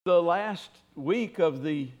The last week of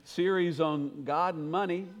the series on God and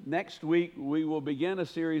money. Next week we will begin a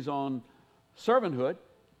series on servanthood,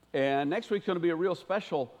 and next week's going to be a real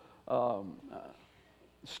special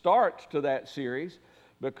start to that series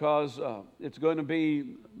because it's going to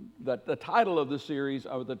be the title of the series,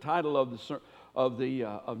 or the title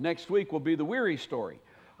of next week will be the Weary Story.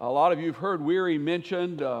 A lot of you have heard Weary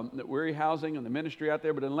mentioned, that Weary Housing and the ministry out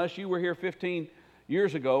there, but unless you were here 15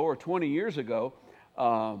 years ago or 20 years ago,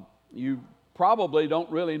 you probably don't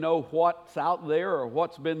really know what's out there or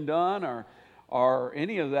what's been done or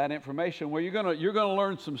any of that information. Well, you're gonna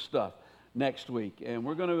learn some stuff next week, and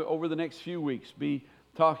we're gonna over the next few weeks be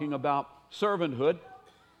talking about servanthood,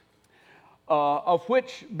 of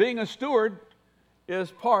which being a steward is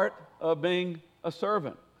part of being a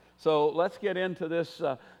servant. So let's get into this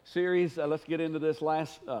series. Let's get into this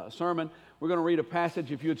last sermon. We're going to read a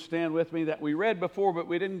passage, if you'd stand with me, that we read before, but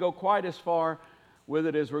we didn't go quite as far with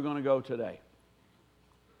it as we're going to go today.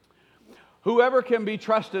 Whoever can be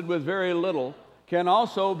trusted with very little can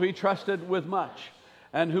also be trusted with much.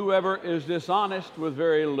 And whoever is dishonest with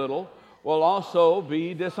very little will also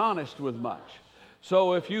be dishonest with much.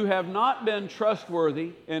 So if you have not been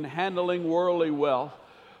trustworthy in handling worldly wealth,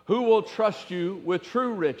 who will trust you with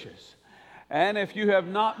true riches? And if you have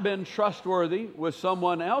not been trustworthy with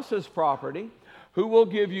someone else's property, who will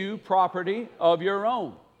give you property of your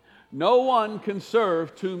own? No one can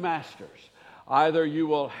serve two masters. Either you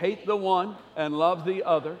will hate the one and love the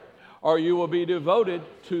other, or you will be devoted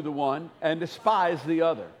to the one and despise the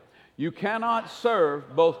other. You cannot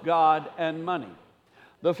serve both God and money.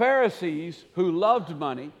 The Pharisees, who loved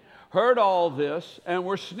money, heard all this and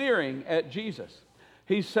were sneering at Jesus.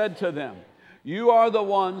 He said to them, "You are the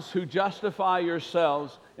ones who justify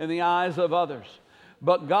yourselves in the eyes of others,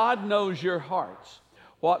 but God knows your hearts.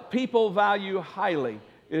 What people value highly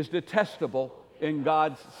is detestable in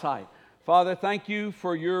God's sight." Father, thank you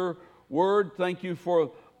for your word. Thank you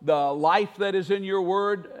for the life that is in your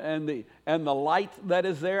word and the light that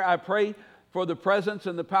is there. I pray for the presence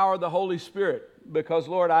and the power of the Holy Spirit, because,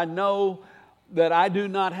 Lord, I know that I do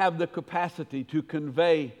not have the capacity to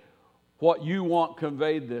convey what you want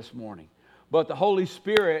conveyed this morning. But the Holy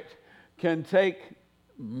Spirit can take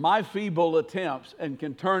my feeble attempts and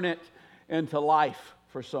can turn it into life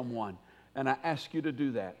for someone. And I ask you to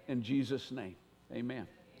do that in Jesus' name. Amen.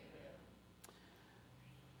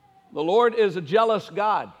 The Lord is a jealous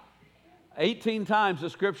God. 18 times the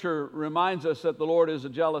Scripture reminds us that the Lord is a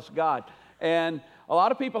jealous God. And a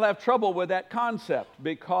lot of people have trouble with that concept,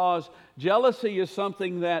 because jealousy is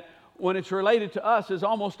something that, when it's related to us, is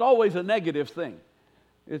almost always a negative thing.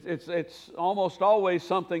 It's almost always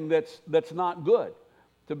something that's not good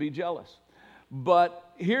to be jealous.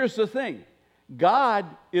 But here's the thing. God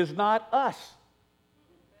is not us.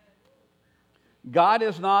 God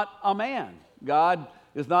is not a man. God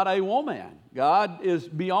is not a woman. God is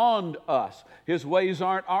beyond us. His ways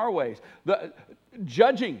aren't our ways. The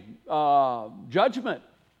judgment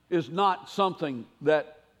is not something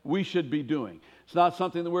that we should be doing. It's not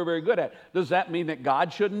something that we're very good at. Does that mean that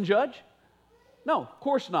God shouldn't judge? No, of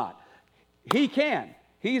course not. He can.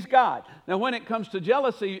 He's God. Now, when it comes to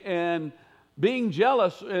jealousy and being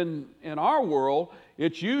jealous in our world,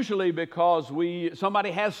 it's usually because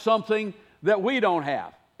somebody has something that we don't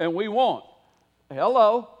have and we want.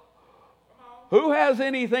 Hello? Who has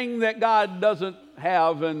anything that God doesn't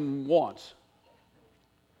have and wants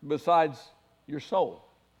besides your soul?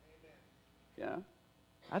 Yeah,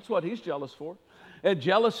 that's what he's jealous for. And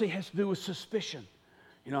jealousy has to do with suspicion.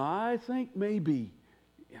 I think maybe.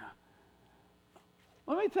 Yeah.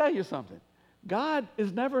 Let me tell you something. God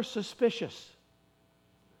is never suspicious.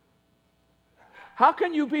 How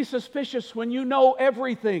can you be suspicious when you know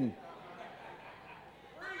everything?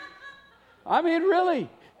 I mean, really.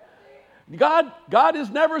 God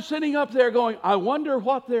is never sitting up there going, "I wonder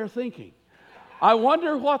what they're thinking. I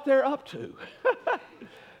wonder what they're up to."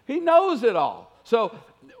 He knows it all. So,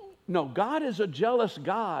 no, God is a jealous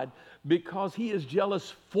God because he is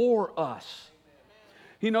jealous for us.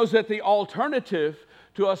 He knows that the alternative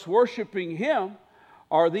to us worshiping him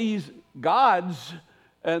are these gods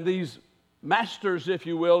and these masters, if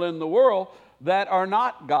you will, in the world that are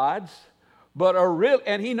not gods, but are real,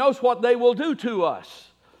 and he knows what they will do to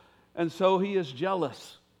us. And so he is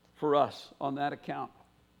jealous for us on that account.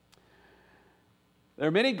 There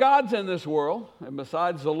are many gods in this world, and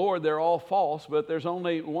besides the Lord, they're all false, but there's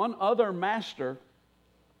only one other master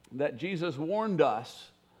that Jesus warned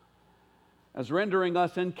us as rendering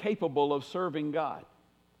us incapable of serving God.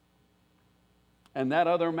 And that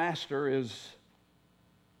other master is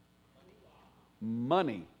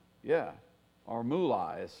money. Yeah, or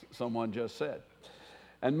moolah, as someone just said.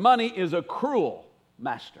 And money is a cruel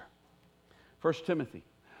master. 1 Timothy.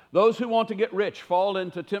 Those who want to get rich fall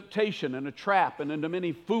into temptation and a trap and into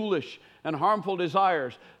many foolish and harmful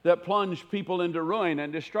desires that plunge people into ruin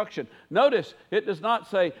and destruction. Notice, it does not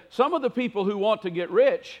say some of the people who want to get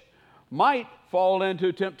rich might fall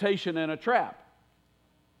into temptation and a trap.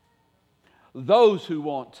 Those who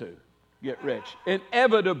want to get rich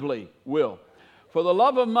inevitably will. For the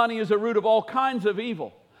love of money is a root of all kinds of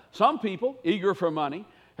evil. Some people, eager for money,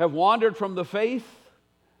 have wandered from the faith,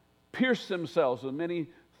 pierced themselves with many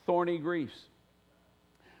thorny griefs.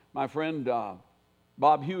 My friend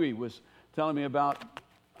Bob Huey was telling me about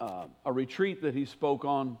a retreat that he spoke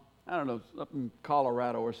on, I don't know, up in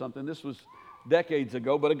Colorado or something. This was decades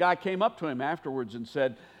ago, but a guy came up to him afterwards and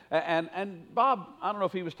said, and Bob, I don't know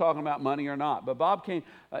if he was talking about money or not, but Bob came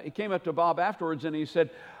up to Bob afterwards and he said,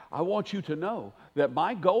 I want you to know that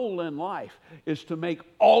my goal in life is to make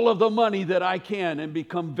all of the money that I can and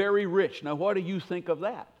become very rich. Now, what do you think of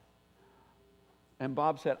that? And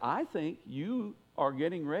Bob said, I think you are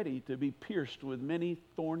getting ready to be pierced with many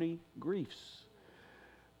thorny griefs,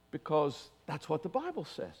 because that's what the Bible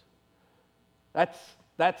says.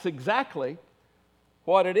 That's exactly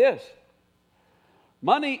what it is.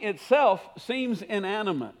 Money itself seems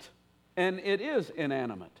inanimate, and it is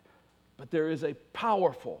inanimate, but there is a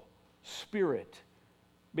powerful spirit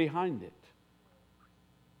behind it.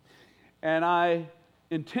 And I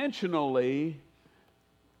intentionally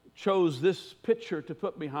chose this picture to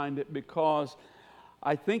put behind it because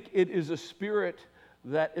I think it is a spirit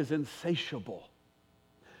that is insatiable.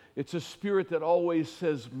 It's a spirit that always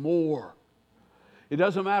says more. It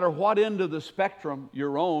doesn't matter what end of the spectrum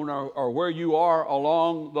you're on or where you are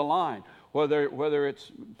along the line, whether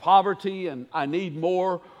it's poverty and I need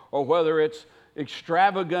more, or whether it's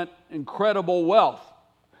extravagant, incredible wealth.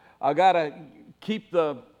 I got to keep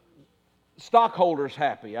the stockholders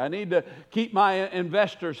happy. I need to keep my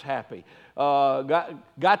investors happy.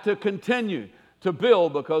 Got to continue to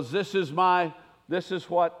build, because this is where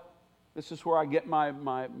I get my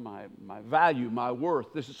value, my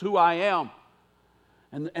worth. This is who I am.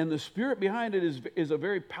 And the spirit behind it is a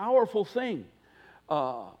very powerful thing.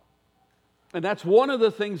 And that's one of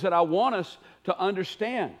the things that I want us to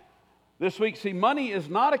understand this week. See, money is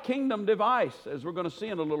not a kingdom device, as we're going to see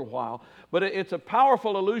in a little while, but it's a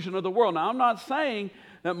powerful illusion of the world. Now, I'm not saying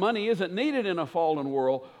that money isn't needed in a fallen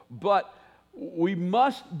world, but we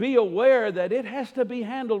must be aware that it has to be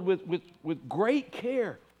handled with great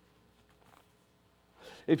care.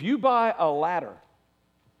 If you buy a ladder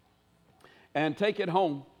and take it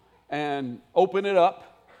home and open it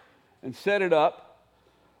up and set it up,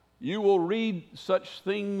 you will read such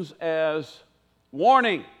things as,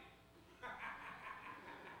 warning,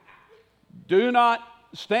 do not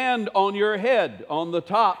stand on your head on the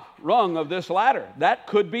top rung of this ladder. That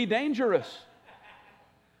could be dangerous.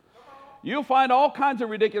 You'll find all kinds of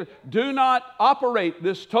ridiculous, do not operate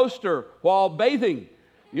this toaster while bathing.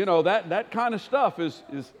 You know, that kind of stuff is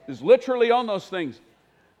literally on those things.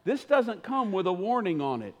 This doesn't come with a warning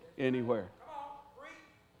on it anywhere.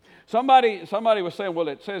 Somebody was saying, well,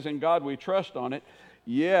 it says in God we trust on it.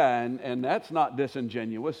 Yeah, and that's not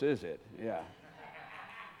disingenuous, is it? Yeah.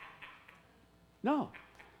 No.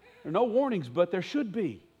 There are no warnings, but there should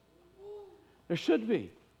be. There should be.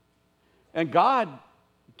 And God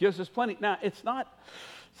gives us plenty. Now, it's not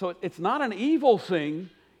an evil thing,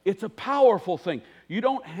 it's a powerful thing. You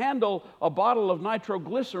don't handle a bottle of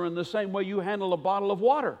nitroglycerin the same way you handle a bottle of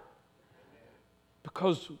water,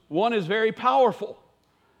 because one is very powerful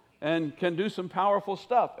and can do some powerful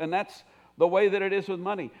stuff. And that's the way that it is with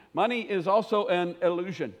money. Money is also an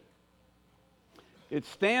illusion. It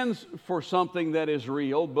stands for something that is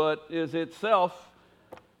real, but is itself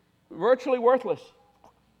virtually worthless.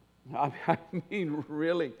 I mean,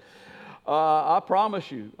 really. I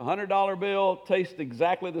promise you, a $100 bill tastes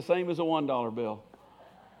exactly the same as a $1 bill.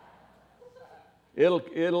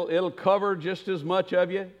 It'll cover just as much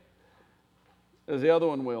of you as the other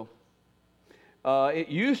one will. It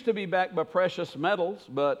used to be backed by precious metals,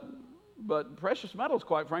 but precious metals,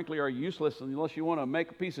 quite frankly, are useless unless you want to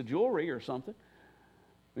make a piece of jewelry or something.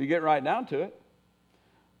 You get right down to it.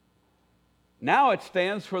 Now it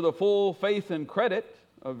stands for the full faith and credit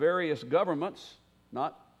of various governments,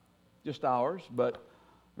 not just ours, but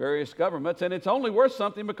various governments, and it's only worth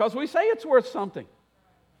something because we say it's worth something.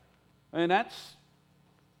 And that's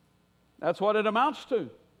what it amounts to.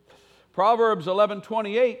 Proverbs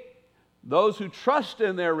 11:28, those who trust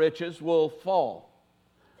in their riches will fall,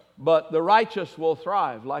 but the righteous will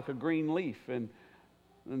thrive like a green leaf. And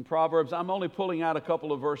in Proverbs, I'm only pulling out a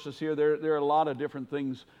couple of verses here. There are a lot of different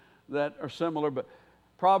things that are similar, but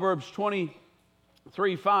Proverbs 20,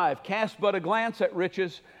 3:5, cast but a glance at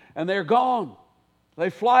riches, and they're gone. They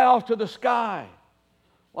fly off to the sky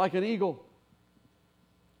like an eagle.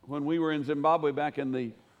 When we were in Zimbabwe back in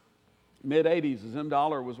the mid-'80s, the Zim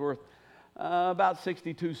dollar was worth about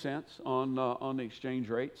 62 cents on the exchange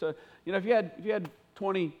rate. So, if you had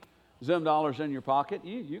 20 Zim dollars in your pocket,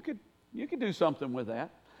 you could do something with that.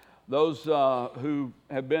 Those who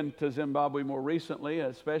have been to Zimbabwe more recently,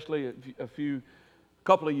 especially a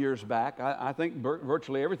couple of years back, I think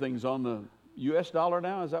virtually everything's on the U.S. dollar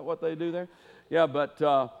now. Is that what they do there? Yeah, but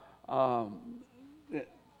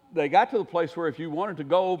they got to the place where if you wanted to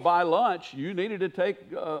go buy lunch, you needed to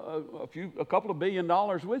take a couple of $1 billion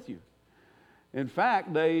with you. In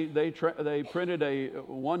fact, they printed a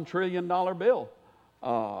 $1 trillion bill.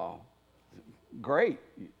 Great.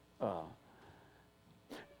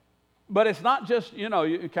 But it's not just, you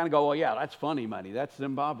kind of go, well, yeah, that's funny money. That's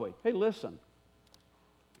Zimbabwe. Hey, listen.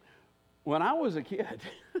 When I was a kid,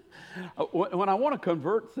 when I want to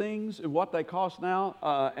convert things and what they cost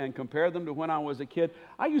now and compare them to when I was a kid,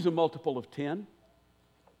 I use a multiple of 10.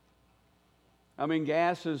 I mean,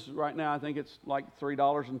 gas is right now, I think it's like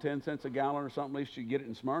 $3.10 a gallon or something. At least you get it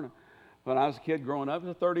in Smyrna. When I was a kid growing up, it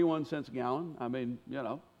was 31 cents a gallon. I mean,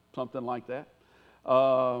 something like that.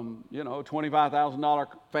 $25,000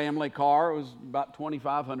 family car was about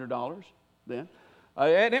 $2,500 then.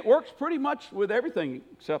 And it works pretty much with everything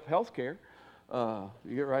except health care.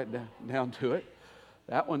 You get right down to it.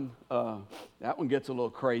 That one gets a little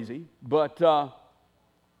crazy. But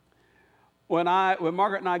when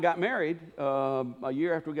Margaret and I got married, a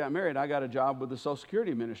year after we got married, I got a job with the Social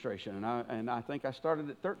Security Administration, and I think I started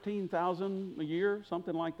at $13,000 a year,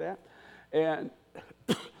 something like that. And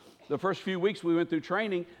the first few weeks we went through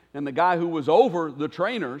training, and the guy who was over the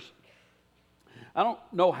trainers, I don't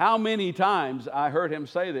know how many times I heard him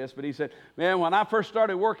say this, but he said, man, when I first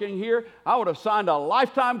started working here, I would have signed a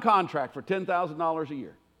lifetime contract for $10,000 a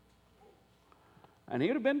year. And he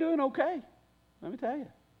would have been doing okay, let me tell you.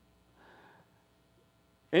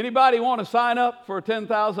 Anybody want to sign up for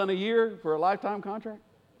 $10,000 a year for a lifetime contract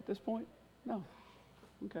at this point? No.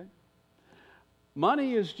 Okay.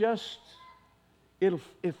 Money is just, it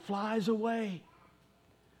flies away.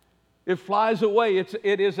 It flies away.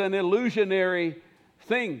 It is an illusionary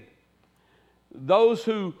thing. Those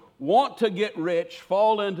who want to get rich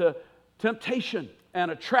fall into temptation and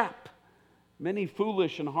a trap. Many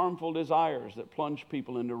foolish and harmful desires that plunge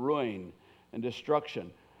people into ruin and destruction.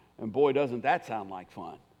 And boy, doesn't that sound like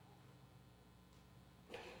fun.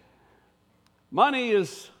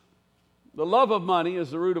 The love of money is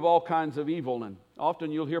the root of all kinds of evil, and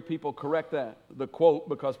often you'll hear people correct the quote,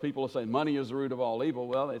 because people will say money is the root of all evil.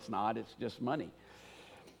 Well, it's not, it's just money.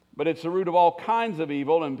 But it's the root of all kinds of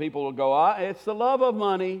evil, and people will go, it's the love of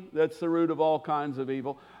money that's the root of all kinds of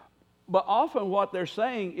evil. But often what they're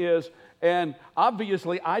saying is, and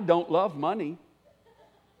obviously I don't love money,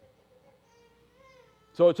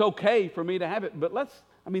 so it's okay for me to have it. But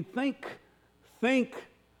think.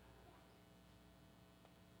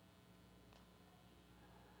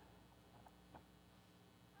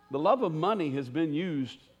 The love of money has been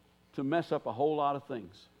used to mess up a whole lot of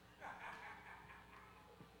things.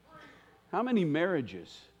 How many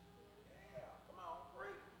marriages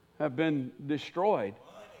have been destroyed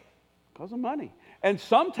because of money? And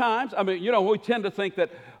sometimes, we tend to think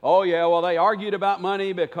that, they argued about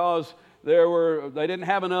money because they didn't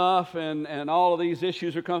have enough and all of these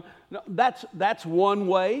issues are coming. No, that's one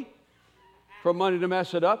way for money to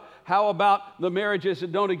mess it up. How about the marriages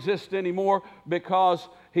that don't exist anymore because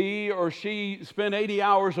he or she spent 80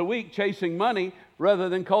 hours a week chasing money rather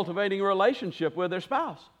than cultivating a relationship with their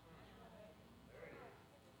spouse?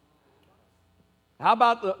 How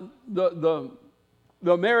about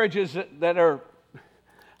the marriages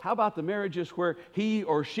how about the marriages where he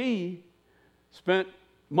or she spent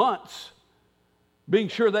months being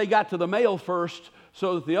sure they got to the mail first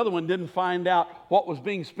so that the other one didn't find out what was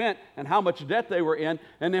being spent and how much debt they were in,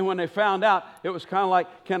 and then when they found out, it was kind of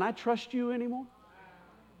like, can I trust you anymore?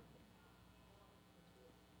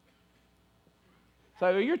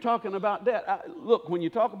 So you're talking about debt. Look, when you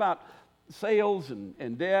talk about sales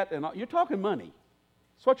and debt, and you're talking money.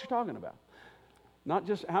 That's what you're talking about. Not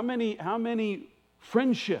just how many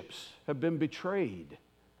friendships have been betrayed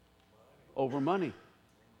over money.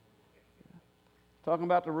 Talking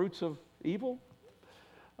about the roots of evil.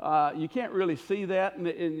 You can't really see that, and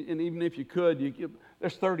even if you could,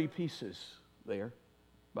 there's 30 pieces there,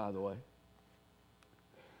 by the way.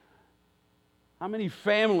 How many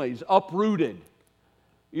families uprooted,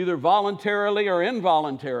 either voluntarily or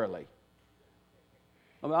involuntarily,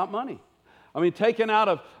 about money? I mean, taken out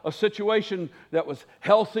of a situation that was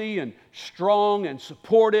healthy and strong and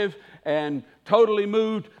supportive and totally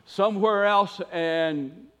moved somewhere else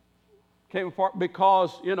and came apart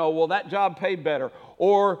because, well, that job paid better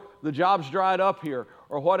or the job's dried up here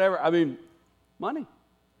or whatever. I mean, money.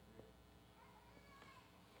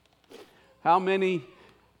 How many,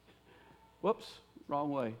 wrong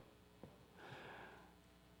way.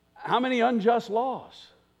 How many unjust laws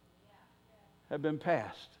have been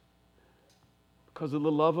passed because of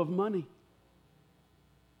the love of money?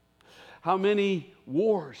 How many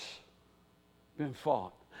wars been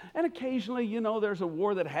fought? And occasionally, there's a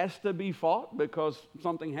war that has to be fought because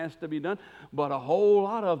something has to be done. But a whole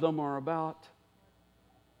lot of them are about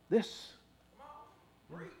this.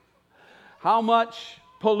 How much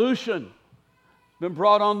pollution has been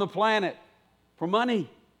brought on the planet for money?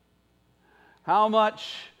 How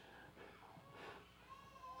much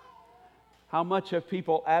have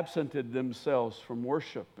people absented themselves from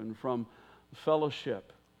worship and from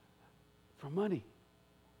fellowship for money?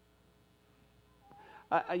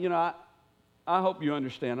 I hope you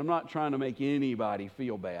understand. I'm not trying to make anybody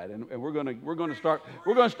feel bad, and we're going to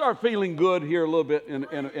start feeling good here a little bit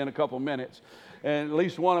in a couple minutes, and at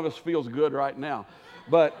least one of us feels good right now.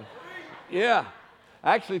 But yeah,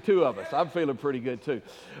 actually two of us. I'm feeling pretty good too.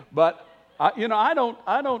 But I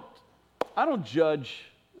don't judge.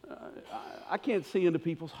 I can't see into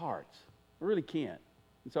people's hearts. I really can't.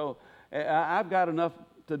 And so I've got enough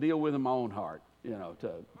to deal with in my own heart,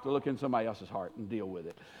 to look in somebody else's heart and deal with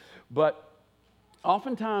it. But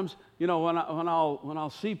oftentimes, when I'll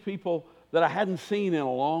see people that I hadn't seen in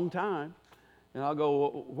a long time, and I'll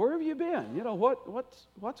go, where have you been?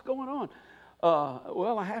 What's going on?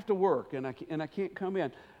 Well, I have to work and I can't come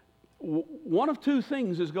in. One of two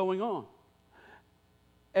things is going on.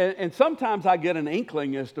 And sometimes I get an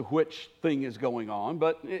inkling as to which thing is going on,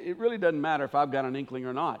 but it really doesn't matter if I've got an inkling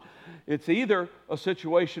or not. It's either a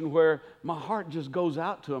situation where my heart just goes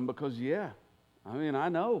out to them because, I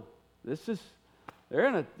know they're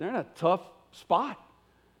in a tough spot,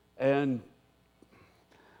 and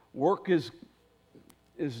work is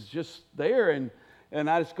just there, and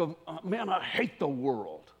I just go, man, I hate the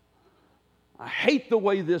world. I hate the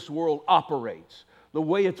way this world operates, the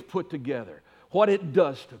way it's put together, what it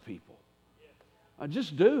does to people. I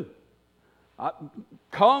just do.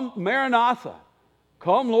 Come, Maranatha.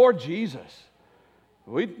 Come, Lord Jesus.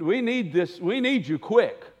 We need this. We need you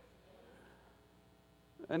quick.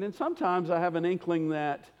 And then sometimes I have an inkling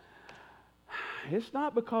that it's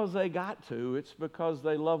not because they got to. It's because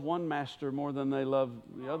they love one master more than they love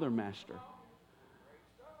the other master.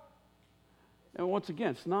 And once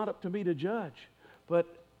again, it's not up to me to judge. But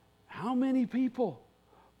how many people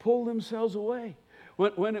pull themselves away?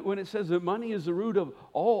 When it says that money is the root of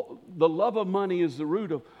all, the love of money is the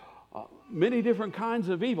root of many different kinds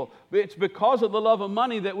of evil. It's because of the love of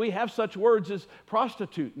money that we have such words as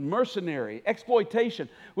prostitute, mercenary, exploitation.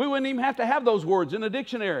 We wouldn't even have to have those words in a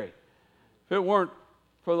dictionary if it weren't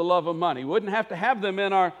for the love of money. We wouldn't have to have them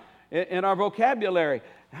in our vocabulary.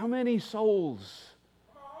 How many souls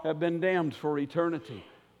have been damned for eternity?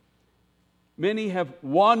 Many have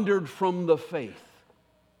wandered from the faith,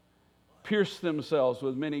 pierced themselves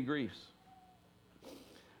with many griefs.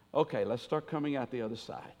 Okay, let's start coming out the other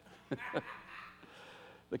side.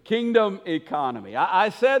 The kingdom economy. I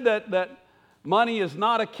said that money is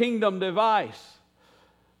not a kingdom device.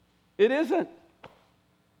 It isn't.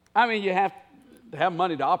 I mean, you have to have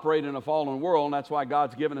money to operate in a fallen world, and that's why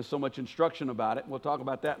God's given us so much instruction about it. We'll talk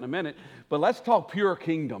about that in a minute. But let's talk pure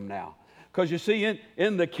kingdom now. Because you see,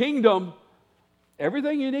 in the kingdom,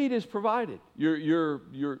 everything you need is provided. Your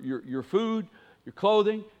food, your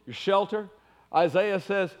clothing, your shelter. Isaiah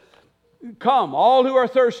says, come, all who are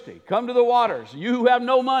thirsty, come to the waters. You who have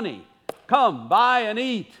no money, come, buy and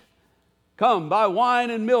eat. Come, buy wine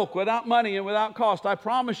and milk without money and without cost. I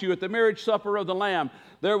promise you, at the marriage supper of the Lamb,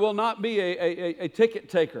 there will not be a ticket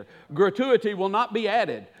taker. Gratuity will not be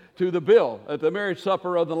added to the bill at the marriage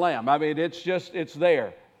supper of the Lamb. I mean, it's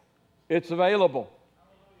there. It's available.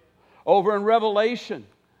 Over in Revelation,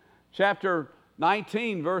 chapter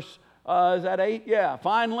 19, verse, is that 8? Yeah.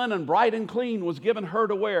 Fine linen, bright and clean, was given her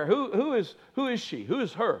to wear. Who is she? Who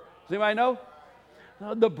is her? Does anybody know?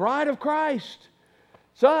 The bride of Christ.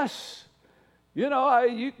 It's us. You know,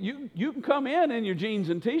 you can come in your jeans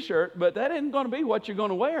and T-shirt, but that isn't going to be what you're going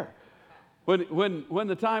to wear when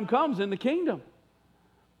the time comes in the kingdom.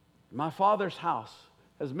 My Father's house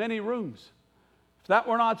has many rooms. If that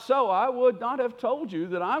were not so, I would not have told you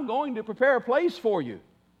that I'm going to prepare a place for you.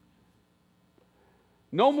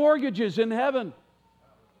 No mortgages in heaven.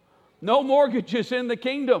 No mortgages in the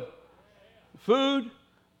kingdom. Food,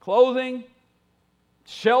 clothing,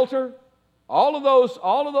 shelter, all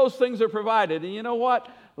of those things are provided. And you know what?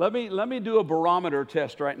 Let me do a barometer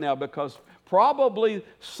test right now, because probably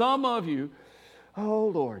some of you, oh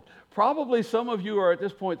Lord, probably some of you are at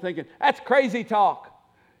this point thinking, that's crazy talk.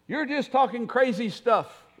 You're just talking crazy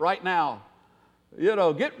stuff right now. You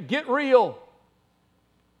know, get real.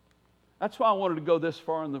 That's why I wanted to go this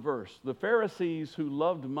far in the verse. The Pharisees who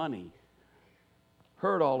loved money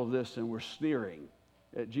heard all of this and were sneering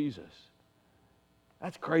at Jesus.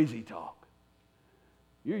 That's crazy talk.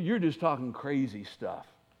 You're just talking crazy stuff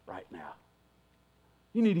right now.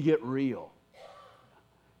 You need to get real.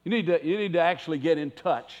 You need to actually get in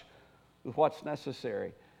touch with what's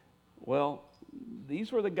necessary. Well,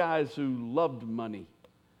 these were the guys who loved money.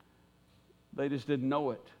 They just didn't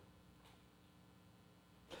know it.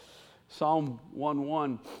 Psalm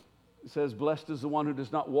 1:1 says, "Blessed is the one who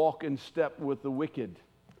does not walk in step with the wicked,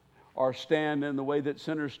 or stand in the way that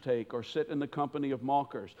sinners take, or sit in the company of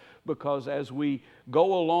mockers." Because as we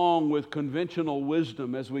go along with conventional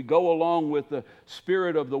wisdom, as we go along with the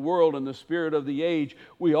spirit of the world and the spirit of the age,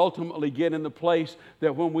 we ultimately get in the place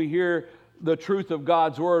that when we hear the truth of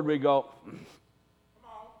God's word, we go,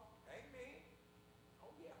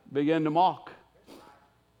 begin to mock.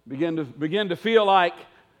 Begin to feel like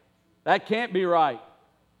that can't be right.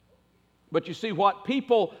 But you see, what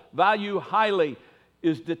people value highly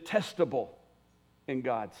is detestable in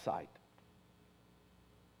God's sight.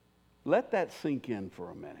 Let that sink in for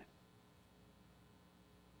a minute.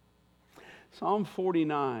 Psalm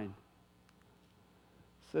 49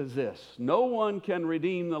 says this: "No one can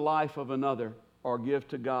redeem the life of another or give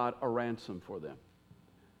to God a ransom for them."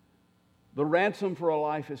 The ransom for a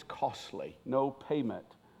life is costly. No payment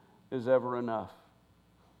is ever enough.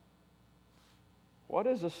 What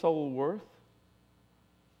is a soul worth?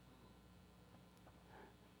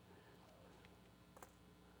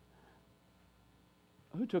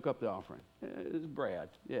 Who took up the offering? It was Brad.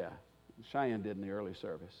 Yeah. Cheyenne did in the early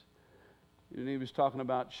service. And he was talking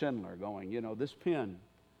about Schindler going, this pen,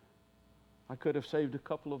 I could have saved a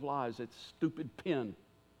couple of lives. It's a stupid pen.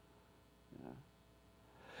 Yeah.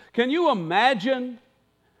 Can you imagine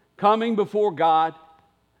coming before God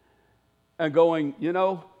and going,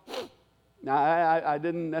 I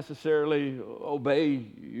didn't necessarily obey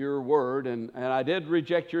your word, and I did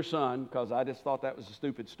reject your son because I just thought that was a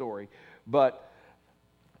stupid story, but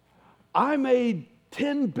I made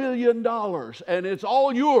 $10 billion, and it's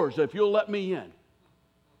all yours if you'll let me in.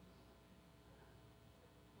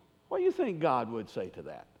 What do you think God would say to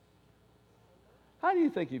that? How do you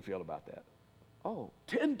think you feel about that? Oh,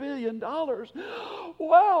 $10 billion?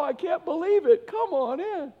 Wow, I can't believe it. Come on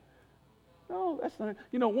in. No, that's not.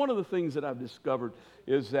 One of the things that I've discovered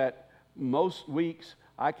is that most weeks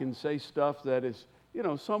I can say stuff that is,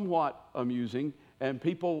 somewhat amusing, and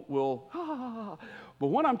people will, but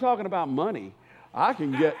when I'm talking about money, I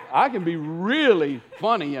can be really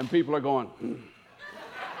funny, and people are going,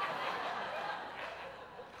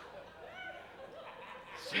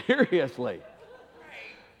 Seriously.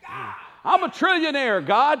 I'm a trillionaire,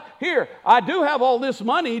 God. Here, I do have all this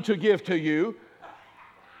money to give to you.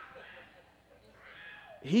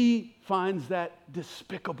 He finds that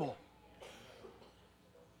despicable.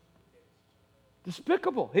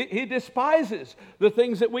 Despicable. He despises the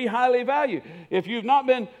things that we highly value. If you've not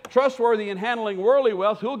been trustworthy in handling worldly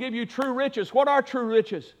wealth, who'll give you true riches? What are true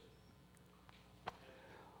riches?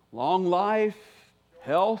 Long life,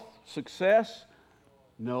 health, success?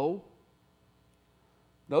 No.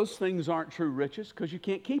 Those things aren't true riches because you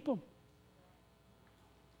can't keep them.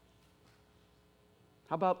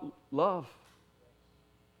 How about love?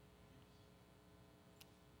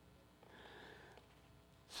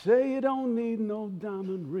 Say you don't need no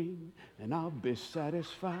diamond ring, and I'll be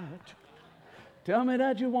satisfied. Tell me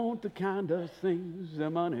that you want the kind of things that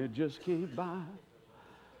money just can't buy.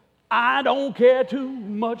 I don't care too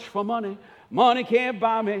much for money. Money can't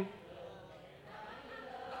buy me.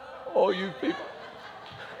 Oh, you people.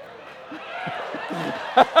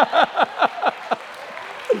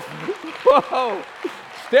 Whoa,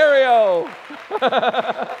 stereo.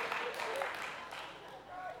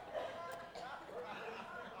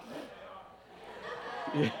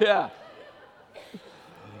 Yeah.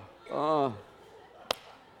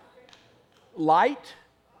 Light?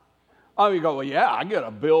 Oh, you go, well, yeah, I get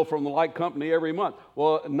a bill from the light company every month.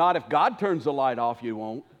 Well, not if God turns the light off, you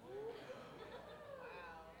won't.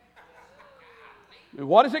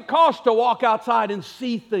 What does it cost to walk outside and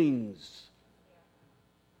see things?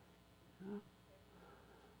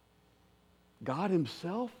 God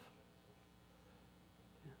Himself?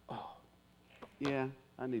 Oh, yeah,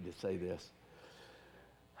 I need to say this.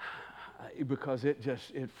 Because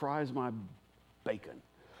it fries my bacon.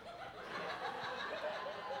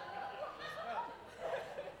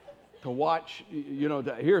 To watch,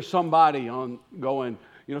 to hear somebody going,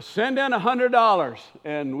 send in $100,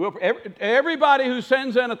 and everybody who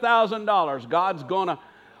sends in $1,000, God's gonna,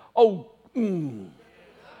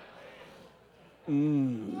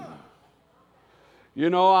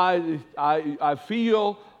 I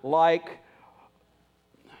feel like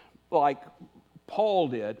Paul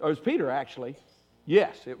did, or it was Peter actually.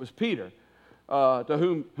 Yes, it was Peter,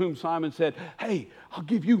 to whom Simon said, hey, I'll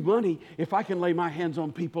give you money if I can lay my hands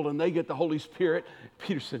on people and they get the Holy Spirit.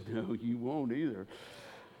 Peter said, no, you won't either.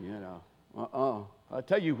 I'll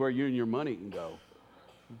tell you where you and your money can go.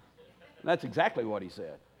 And that's exactly what he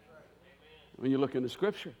said when you look in the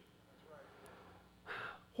Scripture.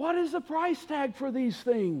 What is the price tag for these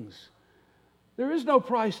things? There is no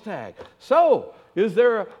price tag. So, is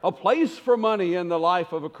there a place for money in the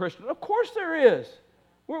life of a Christian? Of course there is.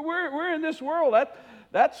 We're in this world.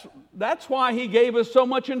 That's why he gave us so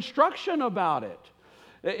much instruction about it.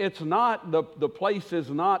 It's not, the place is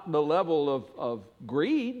not the level of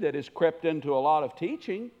greed that has crept into a lot of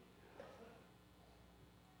teaching.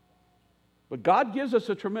 But God gives us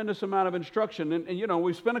a tremendous amount of instruction. And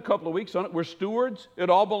we spent a couple of weeks on it. We're stewards. It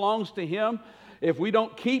all belongs to Him. If we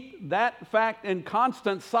don't keep that fact in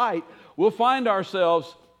constant sight, we'll find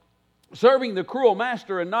ourselves serving the cruel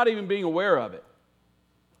master and not even being aware of it.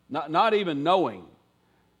 Not even knowing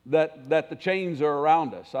that the chains are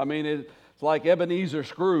around us. I mean, it's like Ebenezer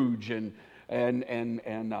Scrooge and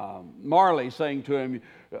Marley saying to him,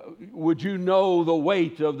 would you know the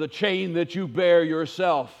weight of the chain that you bear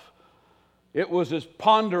yourself? It was as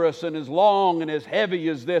ponderous and as long and as heavy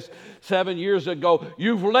as this 7 years ago.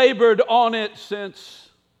 You've labored on it since.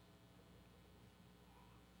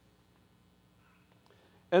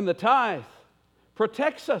 And the tithe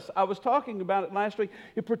protects us. I was talking about it last week.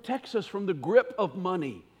 It protects us from the grip of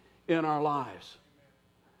money in our lives.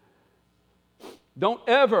 Don't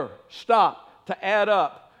ever stop to add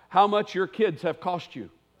up how much your kids have cost you.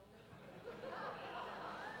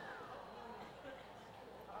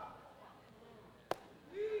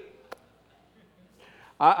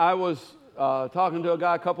 I was talking to a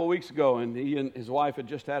guy a couple of weeks ago, and he and his wife had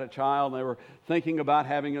just had a child, and they were thinking about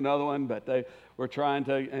having another one, but they were trying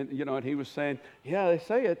to, and he was saying, yeah, they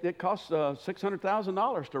say it costs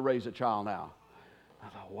 $600,000 to raise a child now. I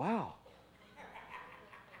thought, wow,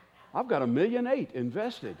 I've got $1.8 million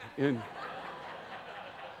invested in.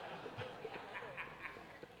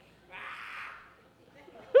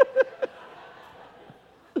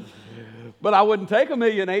 But I wouldn't take $1.8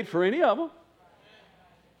 million for any of them.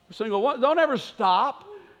 Single, don't ever stop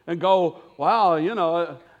and go, wow,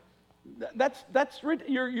 you're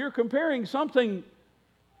comparing something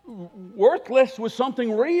worthless with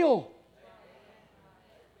something real,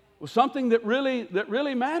 with something that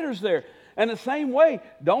really matters there. And the same way,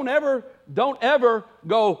 don't ever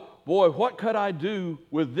go, boy, what could I do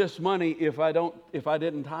with this money if I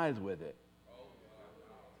didn't tithe with it?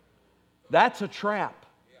 That's a trap.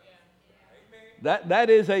 That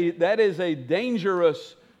is a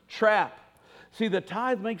dangerous trap. See, the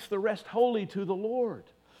tithe makes the rest holy to the Lord.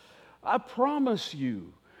 I promise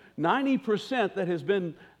you, 90% that has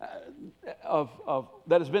been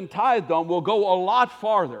tithed on will go a lot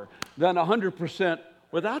farther than 100%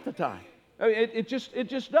 without the tithe. I mean, it just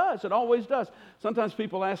does. It always does. Sometimes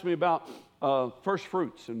people ask me about first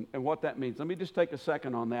fruits and what that means. Let me just take a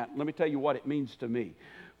second on that. Let me tell you what it means to me.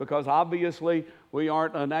 Because obviously we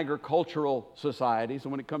aren't an agricultural society, so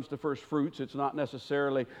when it comes to first fruits, it's not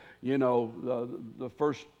necessarily, the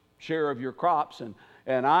first share of your crops.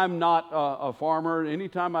 And I'm not a farmer.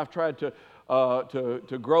 Anytime I've tried to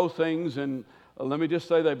grow things, and let me just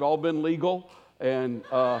say they've all been legal. And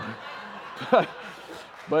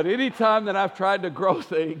but anytime that I've tried to grow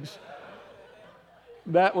things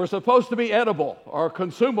that were supposed to be edible or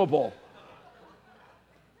consumable,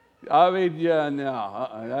 I mean, yeah,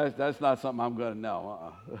 no, that's not something I'm going to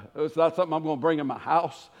know. It's not something I'm going to bring in my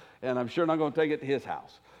house, and I'm sure not going to take it to his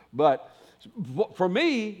house. But for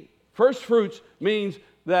me, first fruits means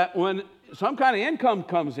that when some kind of income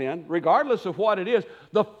comes in, regardless of what it is,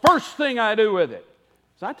 the first thing I do with it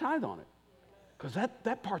is I tithe on it. Because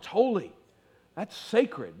that part's holy. That's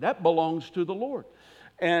sacred. That belongs to the Lord.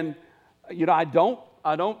 And, I don't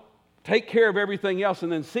take care of everything else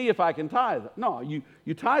and then see if I can tithe. No, you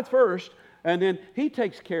tithe first, and then He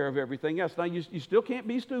takes care of everything else. Now, you still can't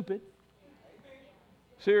be stupid.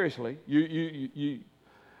 Seriously. You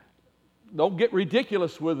don't get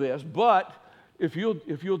ridiculous with this, but if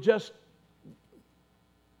you'll just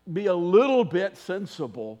be a little bit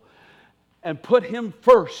sensible and put Him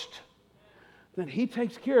first, then He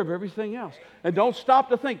takes care of everything else. And don't stop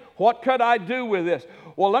to think, what could I do with this?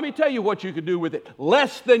 Well, let me tell you what you could do with it.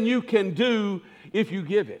 Less than you can do if you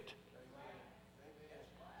give it.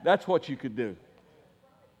 That's what you could do.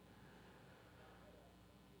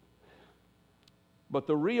 But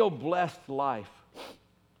the real blessed life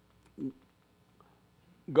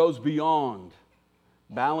goes beyond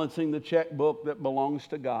balancing the checkbook that belongs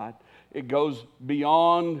to God. It goes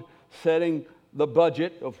beyond setting the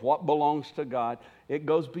budget of what belongs to God. It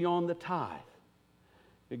goes beyond the tithe.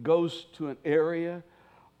 It goes to an area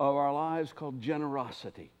of our lives called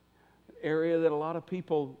generosity, an area that a lot of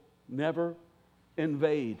people never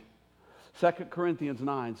invade. 2 Corinthians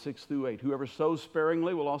 9, 6 through 8. Whoever sows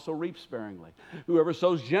sparingly will also reap sparingly. Whoever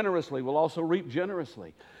sows generously will also reap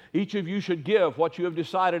generously. Each of you should give what you have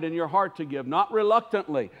decided in your heart to give, not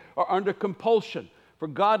reluctantly or under compulsion, for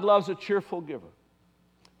God loves a cheerful giver.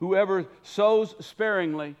 Whoever sows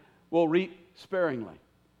sparingly will reap sparingly.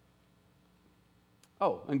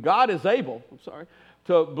 Oh, and God is able,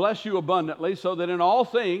 to bless you abundantly, so that in all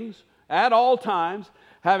things, at all times,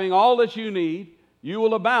 having all that you need, you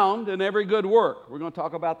will abound in every good work. We're going to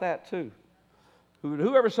talk about that too.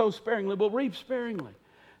 Whoever sows sparingly will reap sparingly.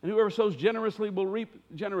 And whoever sows generously will reap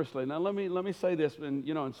generously. Now let me say this,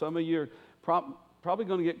 and some of you are probably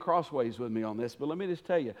going to get crossways with me on this, but let me just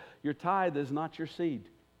tell you, your tithe is not your seed.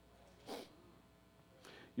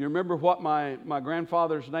 You remember what my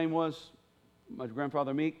grandfather's name was? My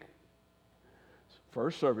grandfather Meek?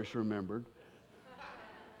 First service remembered.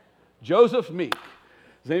 Joseph Meek.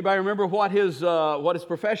 Does anybody remember what his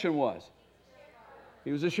profession was?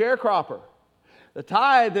 He was a sharecropper. The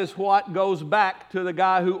tithe is what goes back to the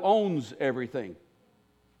guy who owns everything.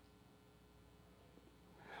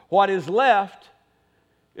 What is left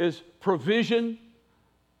is provision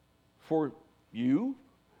for you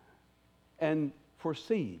and for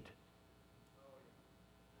seed.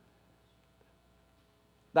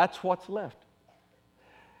 That's what's left.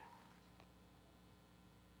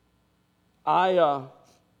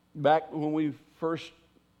 Back when we first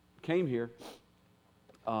came here,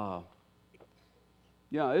 it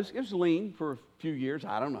was lean for a few years.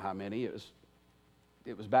 I don't know how many.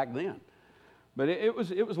 It was back then, but it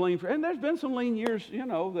was lean and there's been some lean years,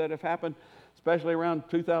 that have happened, especially around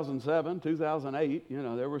 2007, 2008.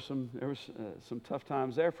 There was some tough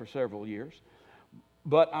times there for several years.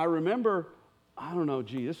 But I remember,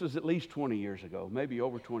 this was at least 20 years ago, maybe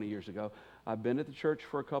over 20 years ago. I've been at the church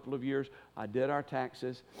for a couple of years. I did our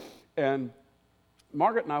taxes. And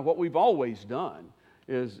Margaret and I, what we've always done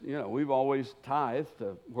is, we've always tithed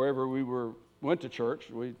to wherever we went to church.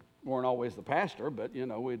 We weren't always the pastor, but,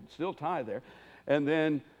 we'd still tithe there. And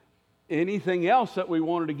then anything else that we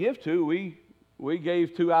wanted to give to, we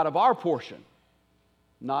gave to out of our portion,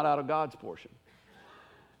 not out of God's portion.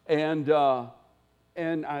 And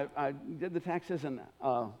I did the taxes, and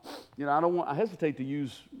I hesitate to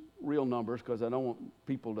use real numbers because I don't want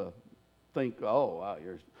people to think,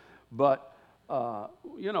 but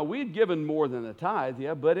we'd given more than a tithe,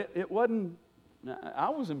 but it wasn't. I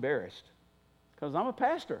was embarrassed because I'm a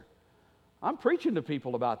pastor. I'm preaching to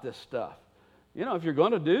people about this stuff. If you're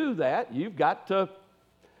going to do that, you've got to.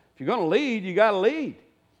 If you're going to lead, you got to lead.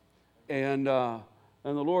 And the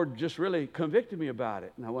Lord just really convicted me about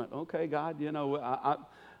it. And I went, okay, God,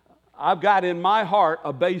 I've got in my heart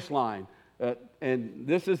a baseline. And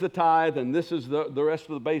this is the tithe, and this is the rest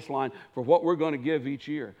of the baseline for what we're going to give each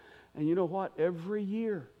year. And you know what? Every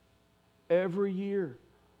year,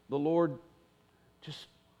 the Lord just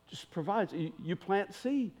provides. You plant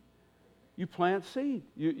seed. You plant seed.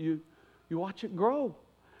 You watch it grow.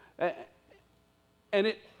 And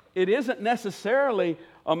it isn't necessarily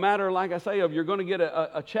a matter, like I say, of you're going to get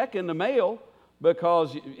a check in the mail,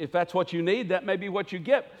 because if that's what you need, that may be what you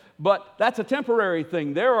get. But that's a temporary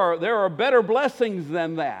thing. There are better blessings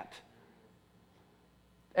than that.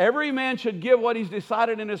 Every man should give what he's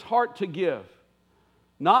decided in his heart to give,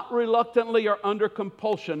 not reluctantly or under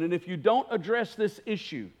compulsion. And if you don't address this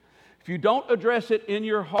issue, if you don't address it in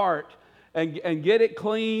your heart and get it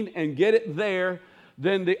clean and get it there,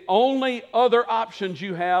 then the only other options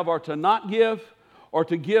you have are to not give or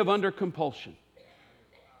to give under compulsion.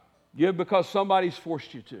 Give because somebody's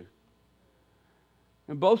forced you to.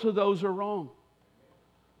 And both of those are wrong.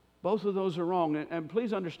 Both of those are wrong. And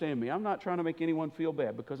please understand me. I'm not trying to make anyone feel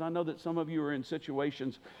bad, because I know that some of you are in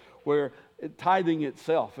situations where tithing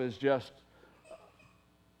itself is just,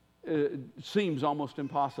 seems almost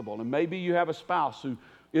impossible. And maybe you have a spouse who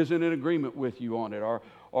isn't in agreement with you on it,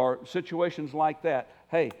 or situations like that.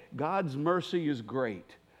 Hey, God's mercy is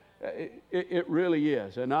great. It really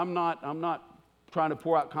is. And I'm not trying to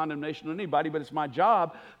pour out condemnation on anybody, but it's my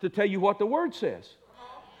job to tell you what the Word says.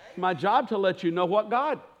 It's my job to let you know what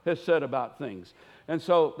God has said about things. And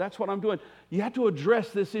so that's what I'm doing. You have to address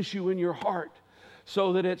this issue in your heart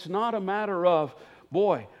so that it's not a matter of,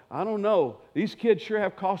 boy, I don't know, these kids sure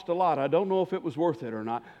have cost a lot. I don't know if it was worth it or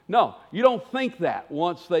not. No, you don't think that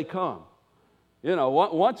once they come. You know,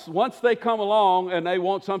 once they come along and they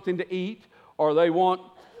want something to eat or they want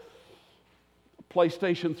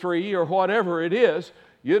PlayStation 3 or whatever it is,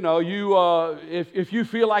 you know, if you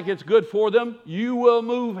feel like it's good for them, you will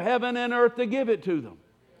move heaven and earth to give it to them.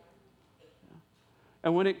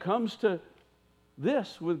 And when it comes to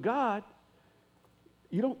this with God,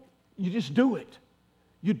 you just do it.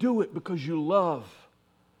 You do it because you love.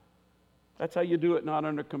 That's how you do it, not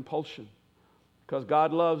under compulsion. Because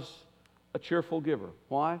God loves a cheerful giver.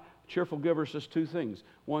 Why? A cheerful giver says two things.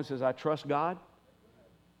 One says, I trust God.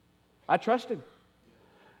 I trust Him.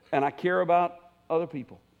 And I care about other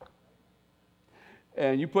people.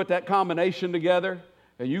 And you put that combination together,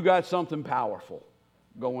 and you got something powerful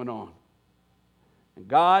going on. And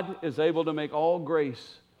God is able to make all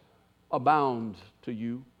grace abound to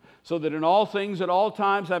you, so that in all things at all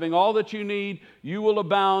times, having all that you need, you will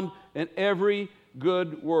abound in every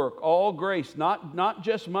good work. All grace, not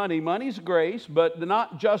just money. Money's grace, but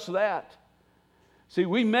not just that. See,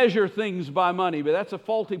 we measure things by money, but that's a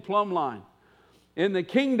faulty plumb line. In the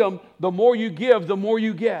kingdom, the more you give, the more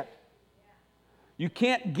you get. You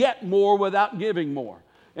can't get more without giving more.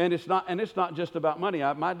 And it's not just about money.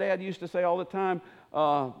 My dad used to say all the time,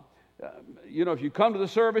 you know, if you come to the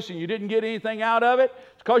service and you didn't get anything out of it,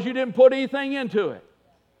 it's because you didn't put anything into it.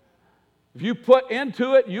 If you put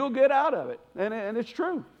into it, you'll get out of it. And it's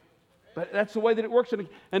true. But that's the way that it works.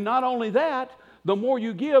 And not only that, the more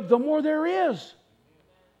you give, the more there is.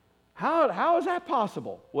 How is that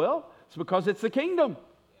possible? Well, it's because it's the kingdom.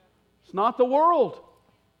 It's not the world.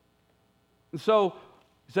 And so,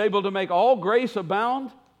 He's able to make all grace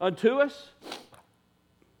abound unto us.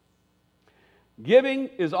 Giving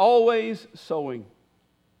is always sowing.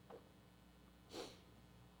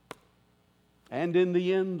 And in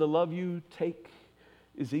the end, the love you take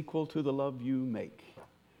is equal to the love you make.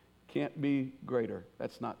 Can't be greater.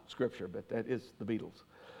 That's not Scripture, but that is the Beatles.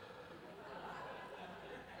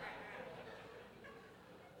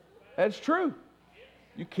 That's true.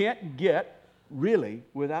 You can't get really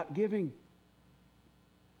without giving.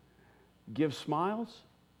 Give smiles.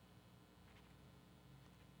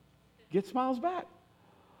 Get smiles back.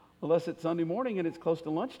 Unless it's Sunday morning and it's close to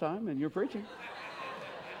lunchtime and you're preaching.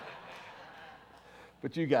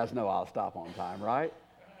 But you guys know I'll stop on time, right?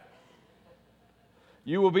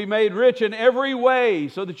 You will be made rich in every way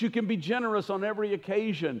so that you can be generous on every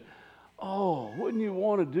occasion. Oh, wouldn't you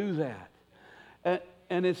want to do that?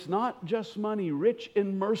 And it's not just money, rich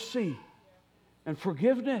in mercy and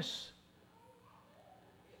forgiveness.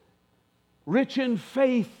 Rich in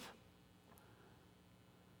faith.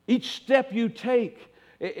 Each step you take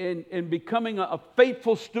in becoming a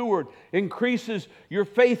faithful steward increases your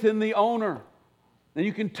faith in the owner. And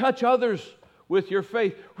you can touch others with your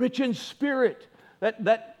faith. Rich in spirit.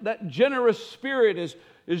 That generous spirit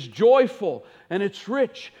is joyful and it's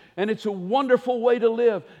rich and it's a wonderful way to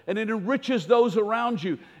live and it enriches those around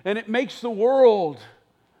you and it makes the world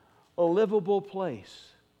a livable place.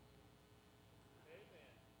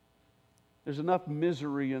 There's enough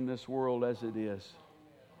misery in this world as it is.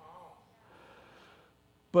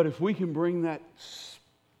 But if we can bring that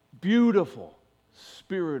beautiful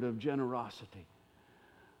spirit of generosity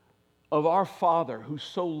of our Father who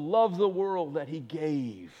so loved the world that He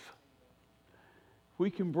gave, we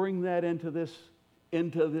can bring that into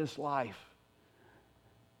this life.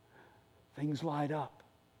 Things light up.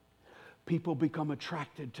 People become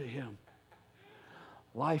attracted to Him.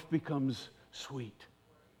 Life becomes sweet.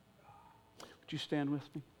 Would you stand with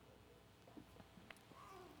me?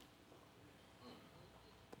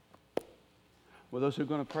 Well, those who are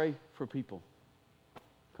going to pray for people,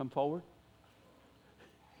 come forward.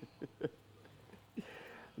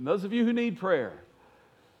 And those of you who need prayer,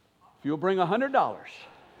 if you'll bring $100.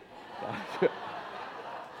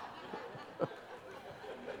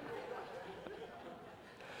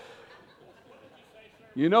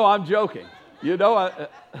 You know I'm joking. You know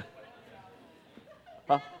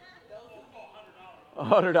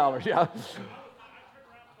 $100, yeah.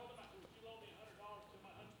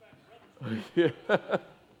 Yeah.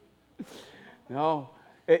 No.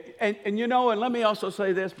 And you know, and let me also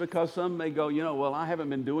say this, because some may go, you know, well, I haven't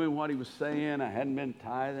been doing what he was saying. I hadn't been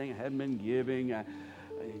tithing. I hadn't been giving. I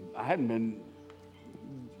hadn't been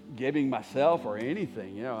giving myself or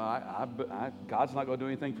anything. God's not going to do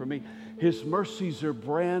anything for me. His mercies are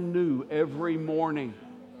brand new every morning.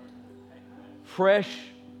 Fresh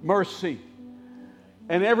mercy.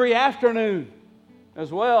 And every afternoon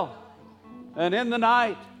as well. And in the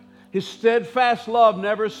night, His steadfast love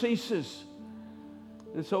never ceases.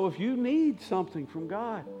 And so if you need something from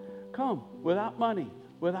God, come without money,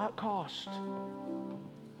 without cost.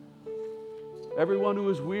 Everyone who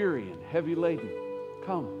is weary and heavy laden,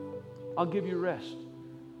 come. I'll give you rest.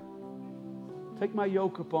 Take my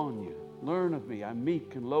yoke upon you. Learn of me. I'm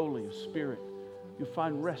meek and lowly of spirit. You'll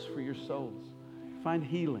find rest for your souls. You'll find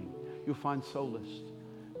healing. You'll find solace.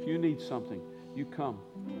 If you need something, you come.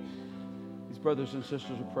 These brothers and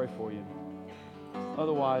sisters will pray for you.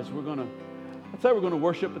 Otherwise, I thought we're going to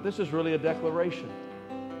worship, but this is really a declaration.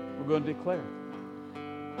 We're going to declare.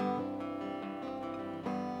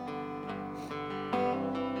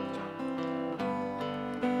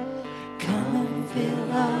 Come and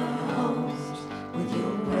fill our homes with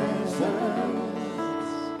your presence.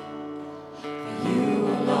 You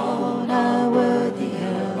alone are worthy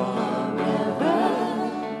of our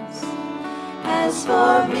reverence. As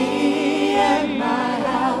for me and my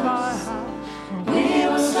house, we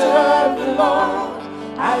will serve the Lord.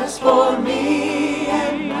 As for me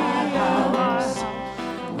and my house,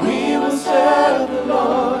 we will serve the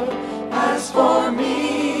Lord. As for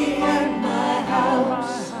me and my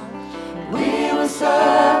house, we will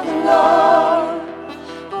serve the Lord.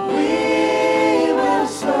 We will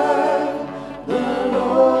serve the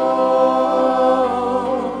Lord.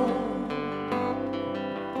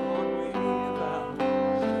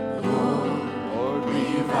 Lord, we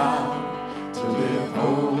vow to live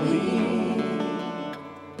holy,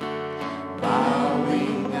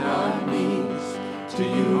 bowing our knees to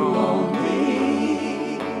you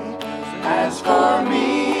only. As for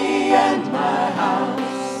me and my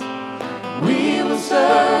house, we will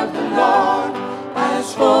serve the Lord.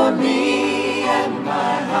 As for me and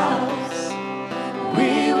my house,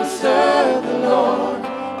 we will serve the Lord.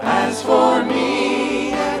 As for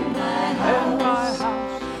me and my house,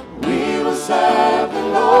 we will serve the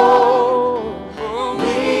Lord.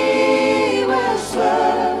 We will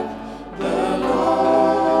serve the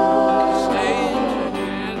Lord.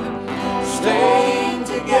 Staying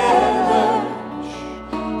together,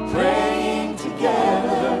 praying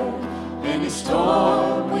together. Any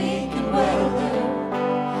storm we can weather,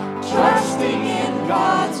 trusting in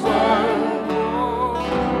God's word.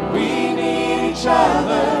 We need each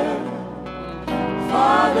other,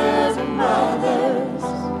 fathers and mothers,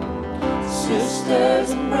 sisters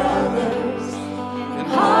and brothers, in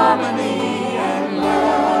harmony and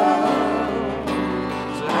love.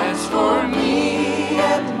 As for me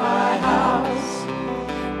and my house,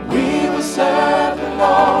 we will serve the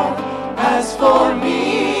Lord. As for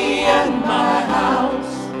me and my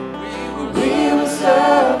house, we will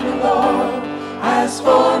serve the Lord. As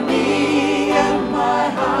for me and my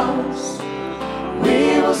house,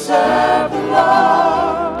 we will serve the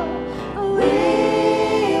Lord.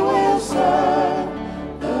 We will serve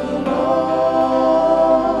the Lord.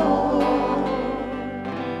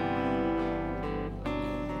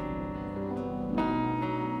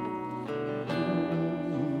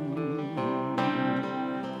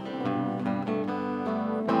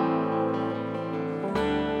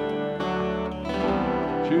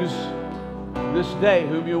 Choose this day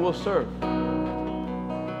whom you will serve.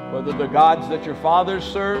 Whether the gods that your fathers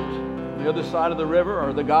served on the other side of the river,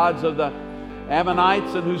 or the gods of the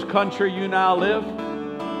Ammonites in whose country you now live.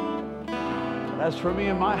 But as for me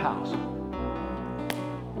and my house,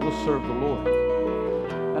 we'll serve the Lord.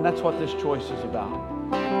 And that's what this choice is about.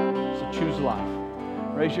 So choose life.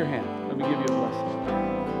 Raise your hand. Let me give you a blessing.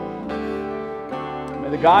 May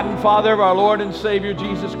the God and Father of our Lord and Savior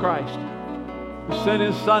Jesus Christ, who sent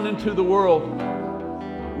His Son into the world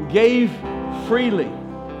and gave freely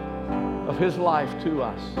of His life to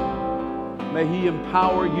us. May He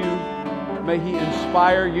empower you. May He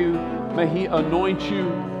inspire you. May He anoint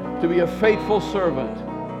you to be a faithful servant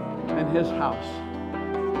in His house,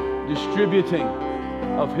 distributing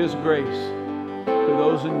of His grace to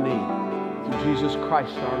those in need through Jesus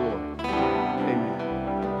Christ our Lord.